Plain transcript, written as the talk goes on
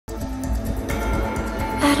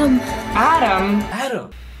Adam. Adam? Adam.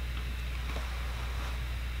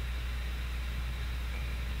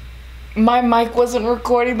 My mic wasn't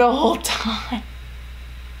recording the whole time.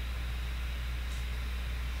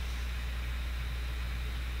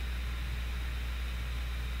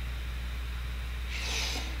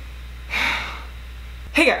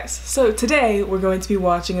 Hey guys, so today we're going to be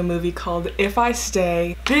watching a movie called If I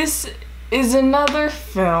Stay. This is another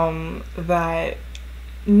film that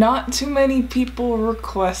not too many people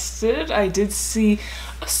requested. I did see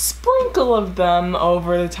a sprinkle of them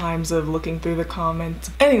over the times of looking through the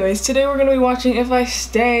comments. Anyways, today we're going to be watching If I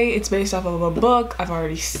Stay. It's based off of a book. I've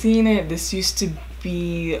already seen it. This used to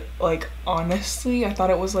be, like, honestly, I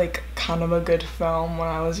thought it was like kind of a good film when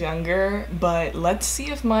I was younger, but let's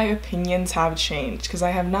see if my opinions have changed, because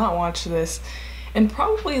I have not watched this in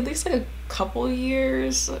probably at least like a couple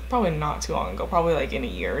years, probably not too long ago, probably like in a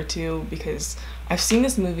year or two, because I've seen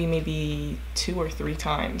this movie maybe 2 or 3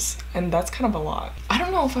 times, and that's kind of a lot. I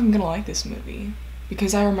don't know if I'm gonna like this movie,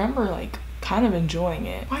 because I remember like kind of enjoying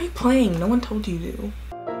it. Why are you playing? No one told you to.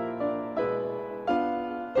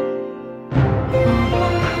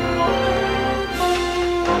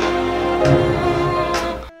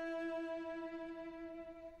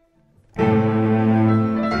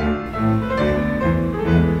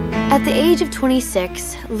 At the age of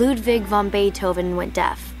 26, Ludwig von Beethoven went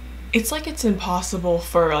deaf. It's like it's impossible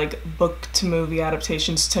for like book to movie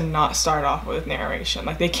adaptations to not start off with narration.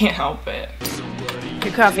 Like they can't help it.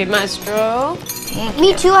 Your coffee, maestro.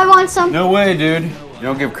 Me too, I want some. No way, dude. You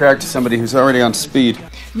don't give crack to somebody who's already on speed.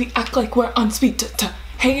 We act like we're on speed to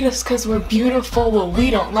hate us cause we're beautiful. Well, we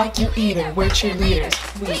don't like you either. We're cheerleaders.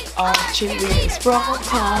 We are cheerleaders. Bro,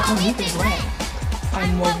 call you can win.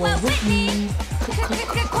 I'm more with me.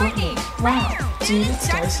 Courtney. Wow. Dude, it's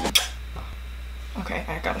Darcy. Okay,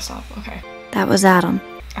 I gotta stop. Okay. That was Adam.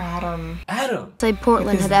 Adam. Like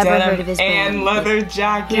Portland had ever heard of his band. And leather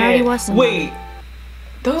jacket. He already was someone. Wait.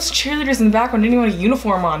 Those cheerleaders in the background didn't even have a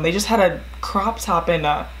uniform on. They just had a crop top and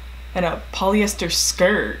a polyester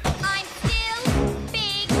skirt. I'm still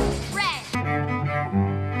big red.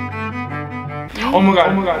 Oh my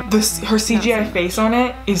god. Her CGI face on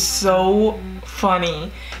it is so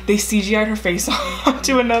funny. They CGI'd her face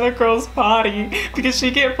onto another girl's body because she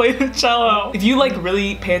can't play the cello. If you like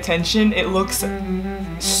really pay attention, it looks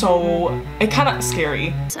so, it kind of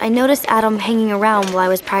scary. I noticed Adam hanging around while I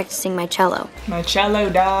was practicing my cello. My cello,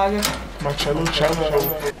 dog. My cello.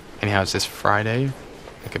 Anyhow, it's this Friday.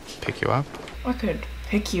 I could pick you up. I could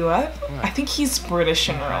pick you up? I think he's British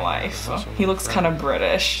in real life. He looks kind of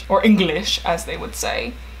British. Or English, as they would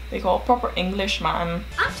say. They call it proper English, man.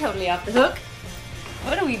 I'm totally off the hook.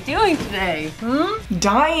 What are we doing today?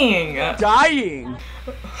 Dying.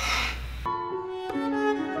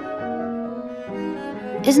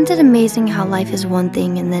 Isn't it amazing how life is one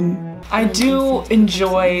thing and then... I do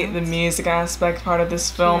enjoy the music aspect part of this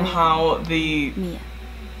film, how the Mia.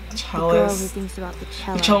 cellist, who thinks about the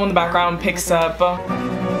cello in the background picks up.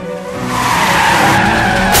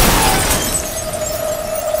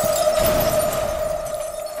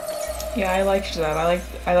 Yeah, I liked that.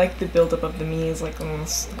 I like the buildup of the Mia's, like on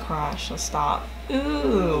the crash, a stop.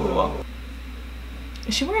 Ooh.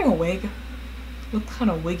 Is she wearing a wig? Looks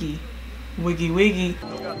kind of wiggy. Wiggy.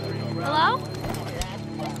 Hello?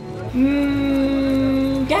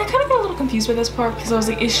 Yeah, I kind of got a little confused with this part because I was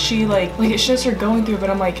like, is she like it shows her going through it, but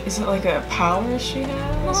I'm like, is it like a power she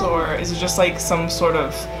has? Or is it just like some sort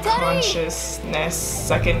of consciousness,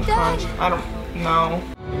 second conscious? I don't know.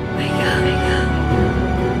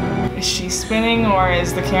 Is she spinning or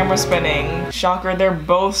is the camera spinning? Shocker, they're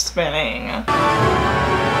both spinning.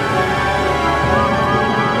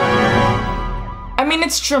 I mean,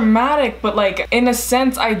 it's dramatic, but like, in a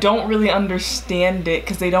sense, I don't really understand it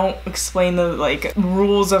because they don't explain the like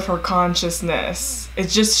rules of her consciousness. It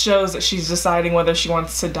just shows that she's deciding whether she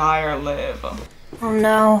wants to die or live. Oh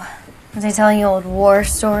no. Are they telling you old war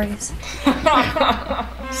stories?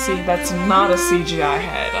 See, that's not a CGI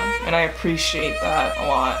head, and I appreciate that a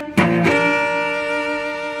lot.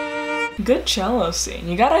 Good cello scene.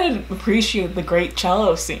 You gotta appreciate the great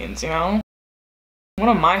cello scenes, you know? One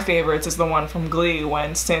of my favorites is the one from Glee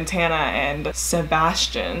when Santana and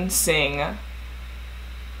Sebastian sing.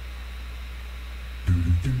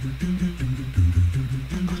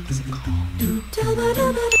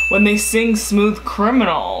 When they sing Smooth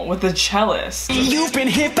Criminal with the cellist. You've been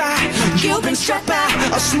hit by, you've been struck by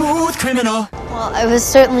a smooth criminal. Well, I was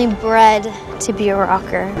certainly bred to be a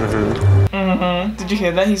rocker. Did you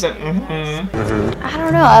hear that? He said, I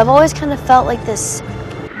don't know, I've always kind of felt like this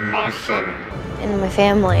in my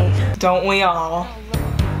family. Don't we all?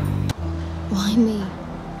 Why me?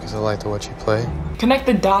 Was it like to watch you play? Connect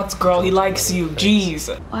the dots, girl. He likes you.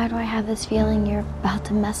 Jeez. Why do I have this feeling you're about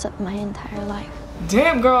to mess up my entire life?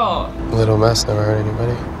 Damn, girl. A little mess never hurt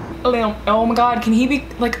anybody. A little, oh my god, can he be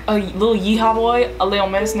like a little yeehaw boy? A little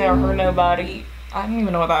mess never hurt nobody. I don't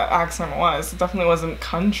even know what that accent was. It definitely wasn't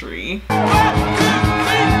country.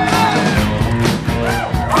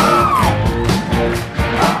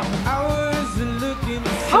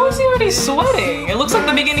 How is he already sweating? It looks like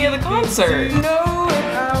the beginning of the concert.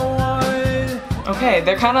 Okay,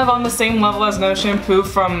 they're kind of on the same level as No Shampoo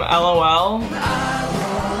from LOL.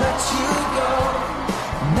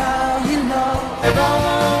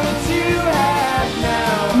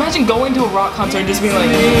 Imagine going to a rock concert and just being like,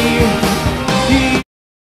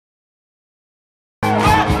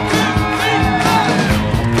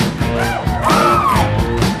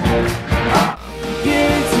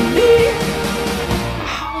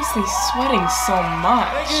 how is they sweating so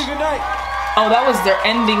much? Oh, that was their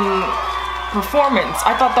ending performance.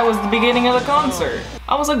 I thought that was the beginning of the concert.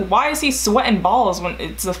 I was like, why is he sweating balls when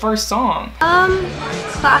it's the first song?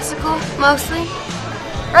 Classical, mostly.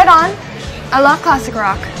 Right on. I love classic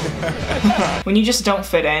rock. When you just don't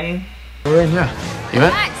fit in. Yeah. You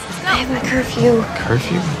met? I have my curfew.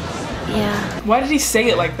 Curfew? Yeah. Why did he say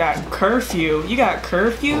it like that? Curfew. You got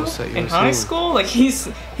curfew in high school? Like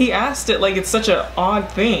he asked it like it's such an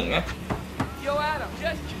odd thing. Yo, Adam,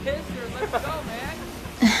 just kiss her. Let's go, man.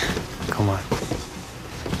 Come on.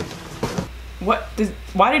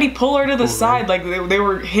 Why did he pull her to the side like they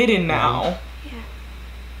were hidden now? Yeah.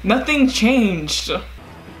 Nothing changed.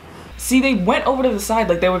 See, they went over to the side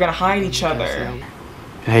like they were gonna hide each other.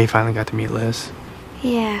 Hey, you finally got to meet Liz.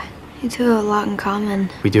 Yeah. You two have a lot in common.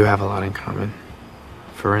 We do have a lot in common.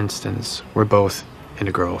 For instance, we're both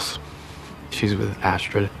into girls. She's with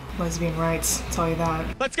Astrid. Lesbian rights, tell you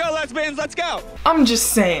that. Let's go, lesbians, let's go! I'm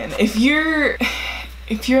just saying, if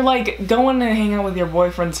you're like going to hang out with your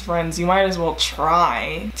boyfriend's friends, you might as well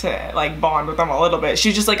try to like bond with them a little bit.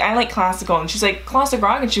 She's just like, I like classical, and she's like, classic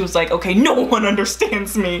rock, and she was like, okay, no one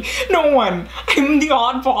understands me. No one. I'm the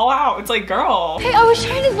oddball out. It's like, girl. Hey, I was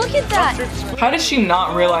trying to look at that. How does she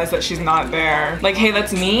not realize that she's not there? Like, hey,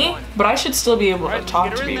 that's me, but I should still be able to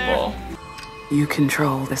talk to people. You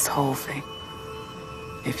control this whole thing.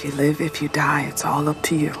 If you live, if you die, it's all up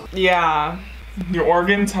to you. Yeah. Your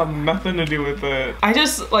organs have nothing to do with it. I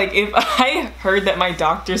just, like, if I heard that my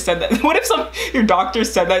doctor said that, what if your doctor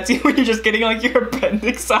said that to you when you're just getting, like, your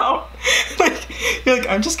appendix out? Like, you're like,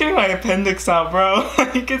 I'm just getting my appendix out, bro.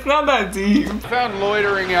 Like, it's not that deep. Found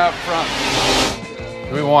loitering out front.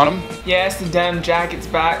 Do we want him? Yes, the denim jacket's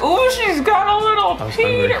back. Ooh, she's got a little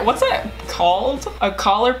Peter. hungry. What's that called? A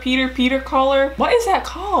collar, Peter collar? What is that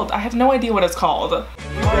called? I have no idea what it's called.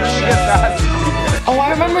 Oh,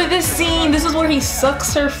 I remember this scene. This is where he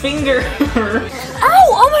sucks her finger. Ow!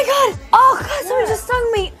 Oh my god! Oh god, someone just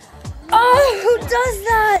stung me. Oh, who does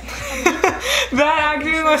that? That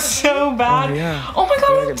acting was so bad. Oh, yeah. Oh my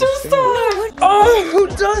god, who does that? Oh, who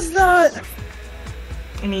does that?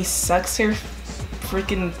 And he sucks her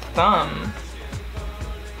freaking thumb.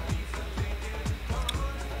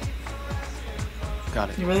 Got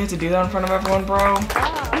it. You really have to do that in front of everyone, bro?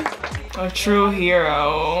 A true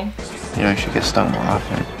hero. You know, you should get stung more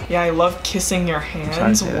often. Yeah, I love kissing your hands.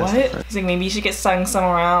 Sorry to say What? this, He's like, maybe you should get stung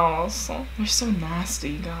somewhere else. They're so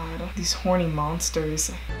nasty, God. These horny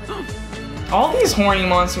monsters. All these horny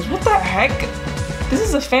monsters. What the heck? This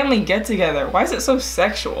is a family get-together. Why is it so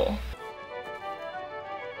sexual?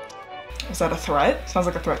 Is that a threat? Sounds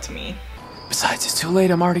like a threat to me. Besides, it's too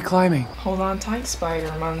late. I'm already climbing. Hold on tight,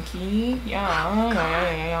 spider monkey.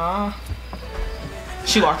 Yeah.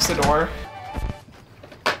 She locks the door.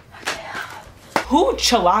 Who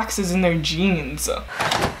chillaxes in their jeans?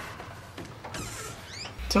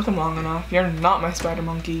 Took him long enough. You're not my spider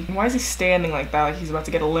monkey. Why is he standing like that, like he's about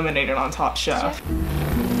to get eliminated on Top Chef?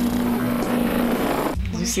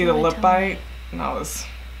 Did you see the lip bite? That was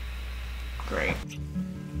great.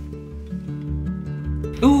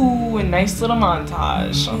 Ooh, a nice little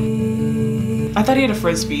montage. I thought he had a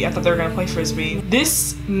frisbee. I thought they were gonna play frisbee.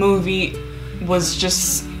 This movie was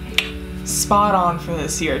just spot on for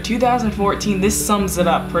this year. 2014, this sums it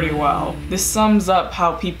up pretty well. This sums up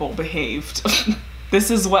how people behaved.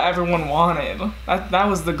 This is what everyone wanted. That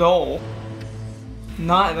was the goal.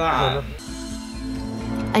 Not that.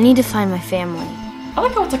 I need to find my family. I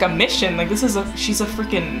like how it's like a mission. Like she's a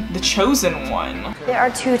freaking the chosen one. There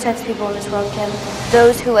are two types of people in this world, Kim.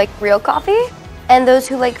 Those who like real coffee, and those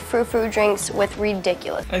who like frou-frou drinks with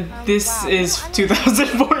ridiculous. This is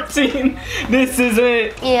 2014. This is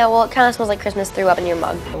it. Yeah, well, it kind of smells like Christmas threw up in your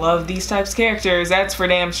mug. I love these types of characters. That's for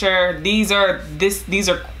damn sure. These are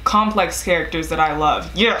complex characters that I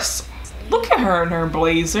love. Yes! Look at her in her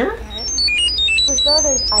blazer. For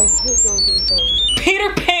starters, I hate going through things.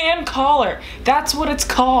 Peter Pan collar. That's what it's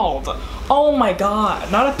called. Oh my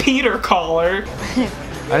god, not a Peter collar. I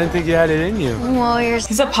didn't think you had it in you. Warriors.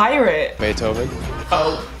 He's a pirate. Beethoven.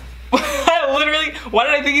 Oh. I literally, why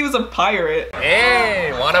did I think he was a pirate?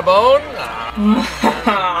 Hey, want a bone?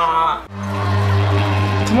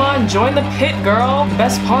 Come on, join the pit, girl.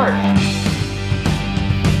 Best part.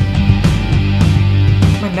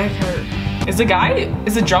 My neck hurt. Is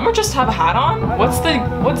the drummer just have a hat on? What's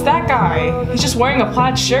that guy? He's just wearing a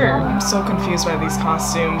plaid shirt. I'm so confused by these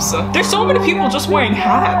costumes. There's so many people just wearing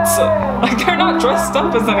hats. Like, they're not dressed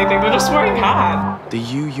up as anything, they're just wearing hats. The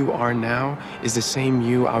you are now is the same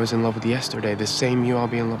you I was in love with yesterday, the same you I'll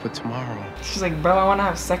be in love with tomorrow. She's like, bro, I wanna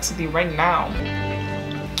have sex with you right now.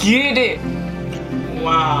 Get it.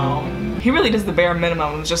 Wow. He really does the bare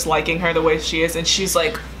minimum of just liking her the way she is, and she's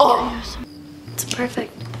like, oh. It's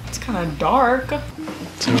perfect. It's kind of dark.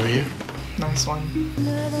 So are you? Nice one.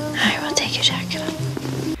 I will take your jacket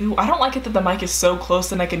off. Ooh, I don't like it that the mic is so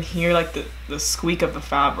close and I can hear like the squeak of the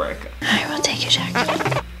fabric. I will take your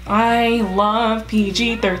jacket off. I love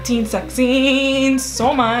PG-13 sex scenes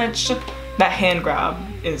so much. That hand grab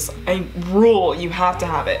is a rule. You have to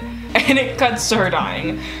have it. And it cuts to her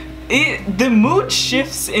dying. The mood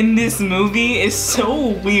shifts in this movie is so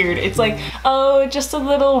weird. It's like, oh, just a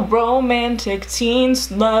little romantic teen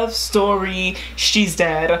love story. She's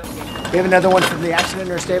dead. We have another one from the accident,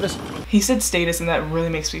 Nurse Davis. He said status, and that really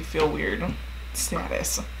makes me feel weird.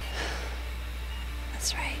 Status.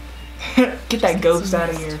 That's right. Get that ghost out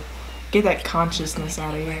of here. Get that consciousness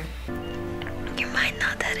out of here. You're mine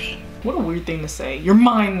now, Daddy. What a weird thing to say. You're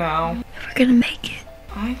mine now. We're gonna make it.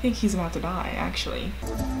 I think he's about to die, actually.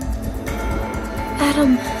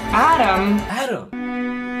 Adam. Adam?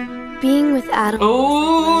 Adam. Being with Adam.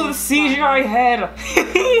 Oh, the CGI head.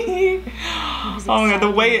 Oh my god,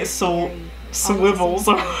 the way it swivels.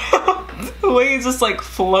 The way it just like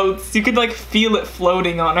floats. You could like feel it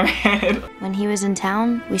floating on her head. When he was in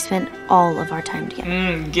town, we spent all of our time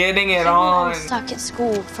together. Getting it on. I'm stuck at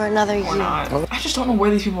school for another year. Or not. I just don't know where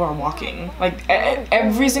these people are walking. Like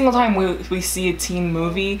every single time we see a teen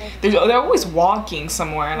movie, they're always walking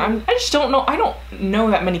somewhere, and I just don't know. I don't know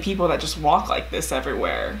that many people that just walk like this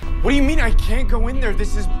everywhere. What do you mean I can't go in there?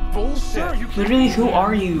 This is bullshit. Literally, who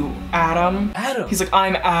are you, Adam? Adam. He's like,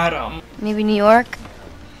 I'm Adam. Maybe New York?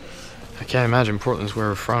 I can't imagine Portland's where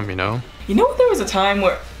we're from, you know? You know, there was a time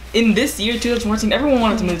where, in this year, 2014, everyone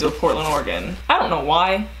wanted to move to Portland, Oregon. I don't know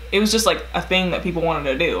why. It was just like a thing that people wanted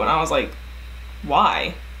to do, and I was like,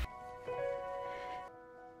 why?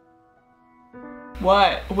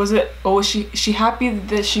 What? Was it, oh, was she happy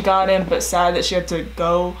that she got in, but sad that she had to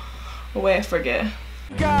go away? I forget.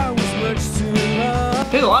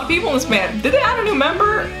 There's a lot of people in this band. Did they add a new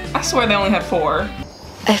member? I swear they only had 4.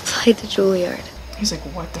 I played the Juilliard. He's like,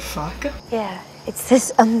 what the fuck? Yeah, it's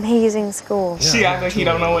this amazing school. She acts like he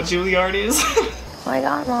don't know what Juilliard is. I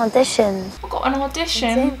got an audition. I got an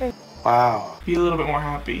audition. Wow. Be a little bit more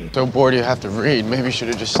happy. So bored you have to read. Maybe you should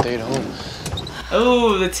have just stayed home.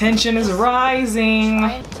 Oh, the tension is rising.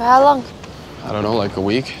 For how long? I don't know, like a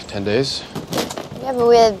week, 10 days. Yeah, but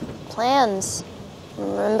we had plans.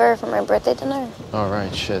 Remember from our birthday dinner? All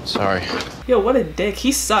right, shit, sorry. Yo, what a dick.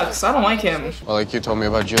 He sucks. I don't like him. Well, like you told me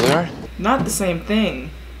about Juilliard? Not the same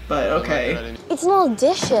thing, but okay. It's an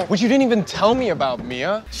audition. Which you didn't even tell me about,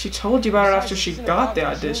 Mia. She told you about it after she got the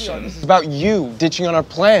audition. It's about you ditching on our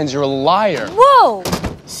plans. You're a liar. Whoa!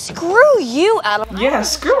 Screw you, Adam. Yeah,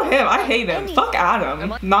 screw him. I hate him. Fuck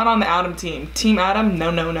Adam. Not on the Adam team. Team Adam,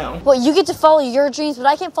 no, no, no. Well, you get to follow your dreams, but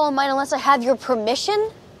I can't follow mine unless I have your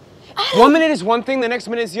permission? One minute is one thing, the next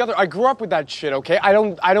minute is the other. I grew up with that shit, okay? I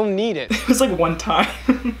don't need it. It was like one time.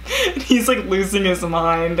 He's like losing his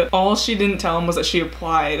mind. All she didn't tell him was that she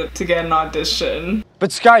applied to get an audition.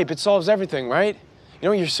 But Skype, it solves everything, right? You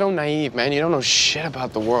know, you're so naive, man. You don't know shit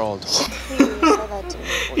about the world.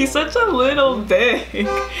 He's such a little dick.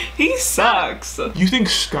 He sucks. You think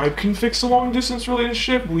Skype can fix a long distance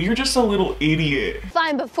relationship? Well, you're just a little idiot.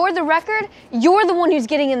 Fine, but for the record, you're the one who's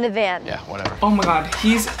getting in the van. Yeah, whatever. Oh my god,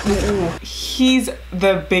 he's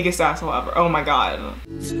the biggest asshole ever. Oh my god.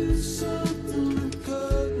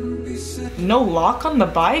 No lock on the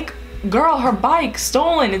bike? Girl, her bike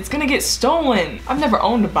stolen. It's gonna get stolen. I've never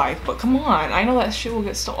owned a bike, but come on. I know that shit will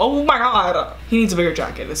get stolen. Oh my god. He needs a bigger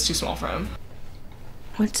jacket. It's too small for him.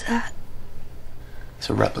 What's that? It's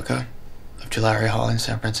a replica of Tulare Hall in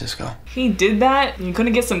San Francisco. He did that? You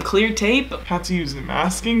couldn't get some clear tape? Had to use the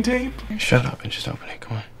masking tape? Shut up and just open it,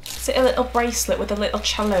 come on. It's a little bracelet with a little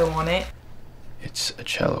cello on it. It's a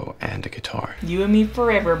cello and a guitar. You and me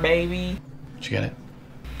forever, baby. Did you get it?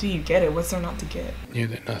 Do you get it? What's there not to get? Knew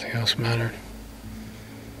that nothing else mattered.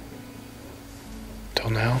 Till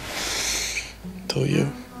now. Till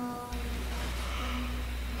you.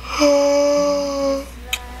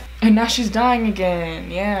 And now she's dying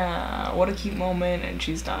again. Yeah, what a cute moment, and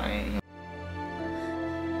she's dying.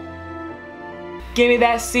 Give me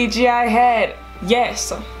that CGI head.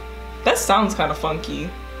 Yes. That sounds kind of funky.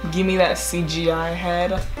 Give me that CGI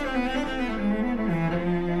head.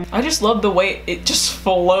 I just love the way it just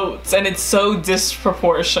floats and it's so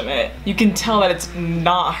disproportionate. You can tell that it's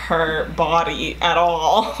not her body at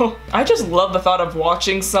all. I just love the thought of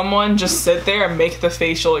watching someone just sit there and make the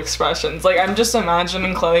facial expressions. Like, I'm just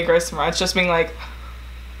imagining Chloe Grace Moretz just being like,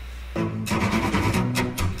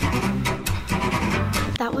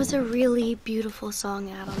 That was a really beautiful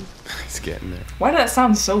song, Adam. He's getting there. why did that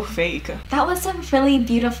sound so fake? That was a really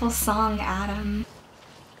beautiful song, Adam.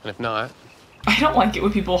 And if not, I don't like it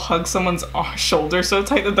when people hug someone's shoulder so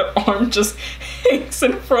tight that their arm just hangs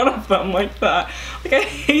in front of them like that. Like, I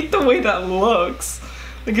hate the way that looks.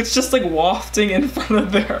 Like, it's just like wafting in front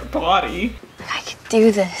of their body. I could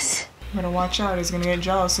do this. I'm gonna watch out, he's gonna get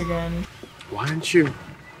jealous again. why didn't you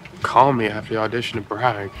call me after the audition to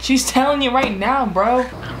brag? She's telling you right now, bro.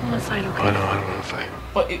 I wanna fight, okay? I know, I don't want to fight.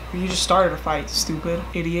 But you just started a fight, stupid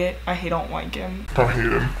idiot. I don't like him. I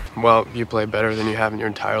hate him. Well, you play better than you have in your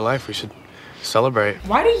entire life. We should celebrate.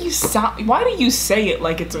 Why do you say it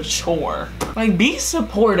like it's a chore? Like, be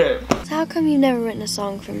supportive. So how come you've never written a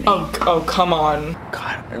song for me? Oh, come on.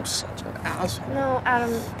 God, I'm such an asshole. No,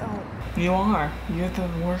 Adam, don't. You are. You're the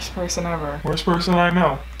worst person ever. Worst person I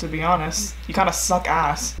know. To be honest, you kind of suck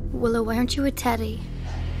ass. Willow, why aren't you with Teddy?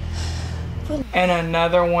 And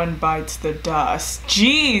another one bites the dust.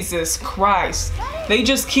 Jesus Christ. They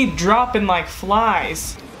just keep dropping like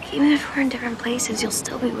flies. Even if we're in different places, you'll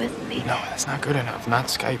still be with me. No, that's not good enough. Not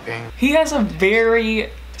Skyping. He has a very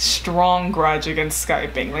strong grudge against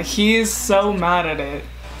Skyping. Like, he is so mad at it.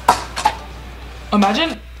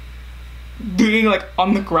 Imagine being like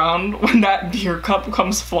on the ground when that beer cup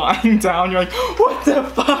comes flying down. You're like, what the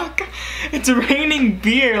fuck? It's raining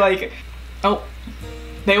beer. Like, oh.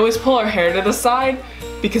 They always pull her hair to the side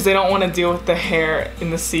because they don't want to deal with the hair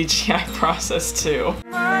in the CGI process too.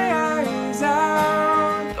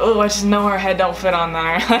 Oh, I just know her head don't fit on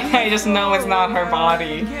there. I just know it's not her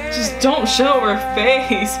body. Just don't show her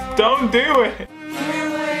face. Don't do it.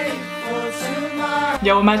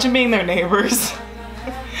 Yo, imagine being their neighbors.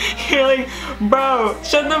 You're like, bro,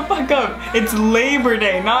 shut the fuck up. It's Labor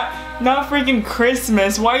Day, not freaking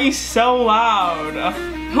Christmas. Why are you so loud?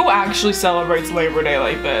 Who actually celebrates Labor Day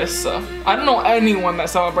like this? I don't know anyone that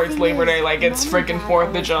celebrates Labor Day like it's freaking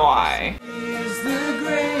 4th of July.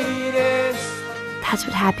 That's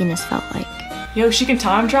what happiness felt like. Yo, she can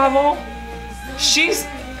time travel? She's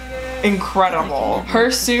incredible. Her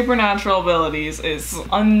supernatural abilities is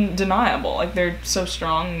undeniable. Like, they're so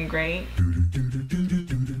strong and great.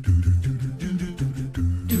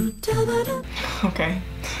 Okay.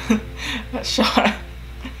 That shot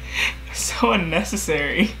is so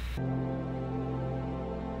unnecessary.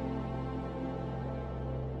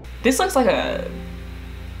 This looks like a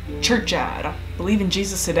church ad. Believe in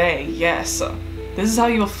Jesus today. Yes. This is how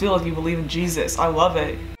you'll feel if you believe in Jesus. I love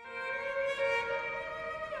it.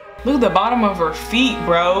 Look at the bottom of her feet,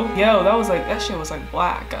 bro. Yo, that shit was like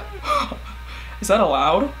black. Is that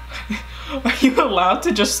allowed? Are you allowed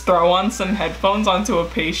to just throw on some headphones onto a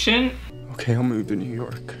patient? Okay, I'll move to New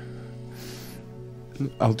York.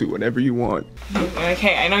 I'll do whatever you want.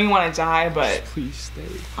 Okay, I know you want to die, but Please stay.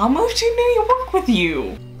 I'll move to New York with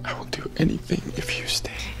you. I will do anything if you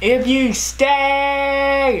stay. If you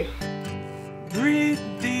stay! Breathe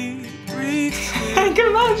deep, breathe deep. I can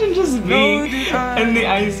imagine just being in the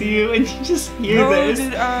ICU and you just hear this.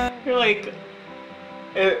 You're like,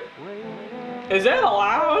 is that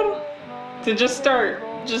allowed? To just start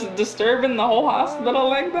disturbing the whole hospital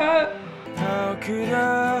like that? How could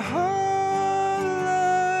a heart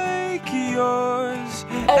like yours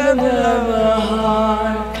ever love a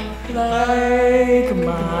heart like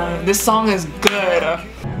mine? This song is good.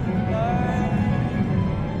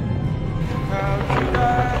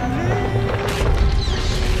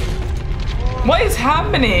 What is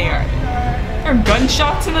happening? Are there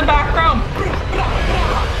gunshots in the background?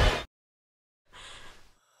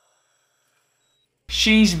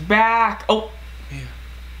 She's back. Oh.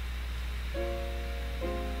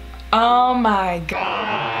 Oh my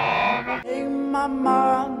god. Take my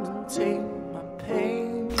mind and take my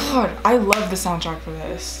pain. God, I love the soundtrack for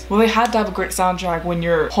this. Well, they had to have a great soundtrack when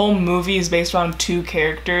your whole movie is based around 2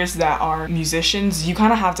 characters that are musicians. You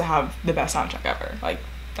kind of have to have the best soundtrack ever. Like,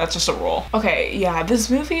 that's just a rule. Okay, yeah, this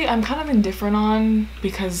movie I'm kind of indifferent on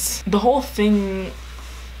because the whole thing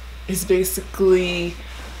is basically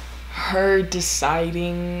her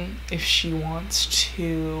deciding if she wants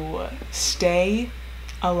to stay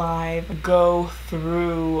alive, go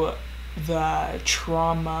through the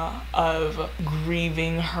trauma of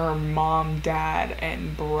grieving her mom, dad,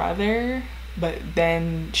 and brother, but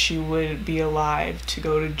then she would be alive to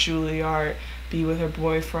go to Juilliard, be with her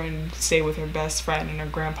boyfriend, stay with her best friend and her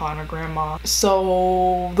grandpa and her grandma.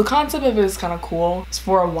 So the concept of it is kind of cool. It's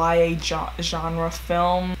for a YA genre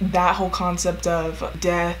film. That whole concept of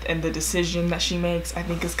death and the decision that she makes I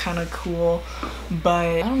think is kind of cool. But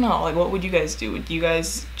I don't know, like, what would you guys do? Would you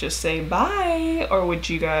guys just say bye? Or would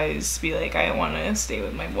you guys be like, I want to stay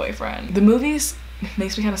with my boyfriend? The movie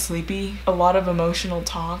makes me kind of sleepy. A lot of emotional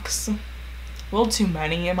talks. A little too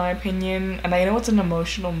many in my opinion. And I know it's an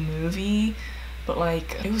emotional movie, but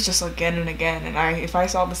like, it was just again and again, and if I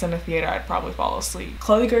saw this in a theater, I'd probably fall asleep.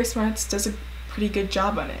 Chloe Grace Moretz does a pretty good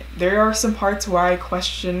job on it. There are some parts where I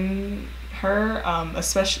question her,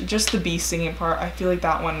 especially just the bee singing part. I feel like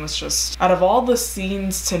that one was just, out of all the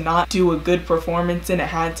scenes to not do a good performance in, it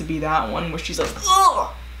had to be that one where she's like,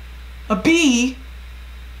 ugh, a bee?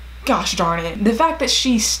 Gosh darn it. The fact that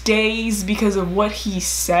she stays because of what he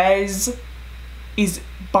says is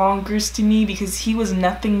bonkers to me, because he was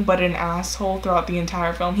nothing but an asshole throughout the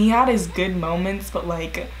entire film. He had his good moments, but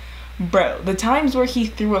like, bro, the times where he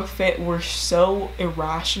threw a fit were so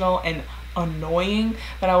irrational and annoying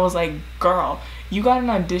that I was like, girl, you got an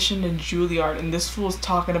audition to Juilliard and this fool's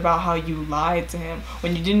talking about how you lied to him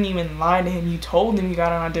when you didn't even lie to him. You told him you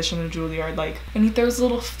got an audition to Juilliard, like, and he throws a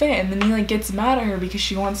little fit, and then he like gets mad at her because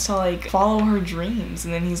she wants to like follow her dreams,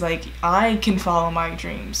 and then he's like, I can follow my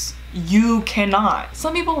dreams, you cannot.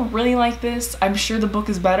 Some people really like this. I'm sure the book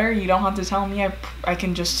is better. You don't have to tell me. I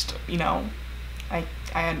can just, you know, I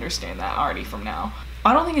understand that already from now.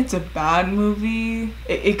 I don't think it's a bad movie.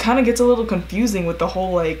 It kind of gets a little confusing with the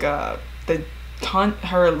whole like her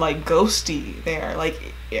like ghosty there. Like,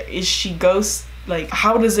 is she ghost? Like,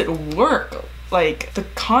 how does it work? Like, the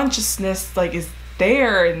consciousness like is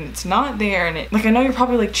there and it's not there, and it, like, I know you're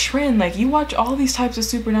probably like, Trin, like, you watch all these types of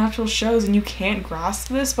supernatural shows and you can't grasp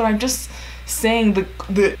this, but I'm just saying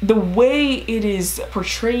the way it is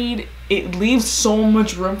portrayed, it leaves so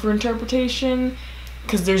much room for interpretation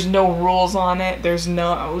because there's no rules on it. There's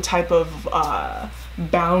no type of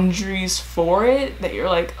boundaries for it that you're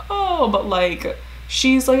like, oh, but like,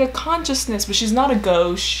 she's like a consciousness, but she's not a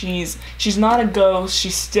ghost. She's not a ghost.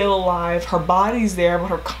 She's still alive. Her body's there, but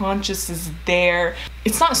her conscious is there.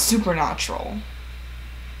 It's not supernatural,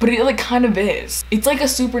 but it like kind of is. It's like a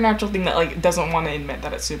supernatural thing that like doesn't want to admit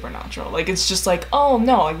that it's supernatural. Like, it's just like, oh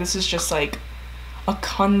no, like, this is just like a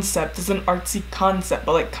concept. It's an artsy concept,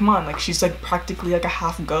 but like, come on, like, she's like practically like a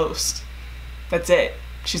half ghost. That's it.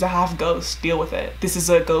 She's a half ghost. Deal with it. This is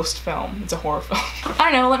a ghost film. It's a horror film.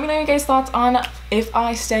 I don't know. Let me know your guys' thoughts on If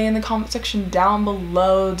I Stay in the comment section down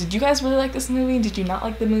below. Did you guys really like this movie? Did you not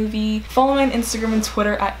like the movie? Follow me on Instagram and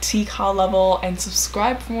Twitter at TKlevel, and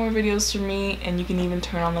subscribe for more videos from me, and you can even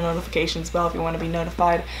turn on the notifications bell if you want to be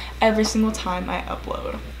notified every single time I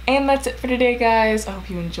upload. And that's it for today, guys. I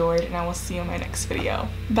hope you enjoyed, and I will see you in my next video.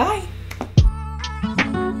 Bye!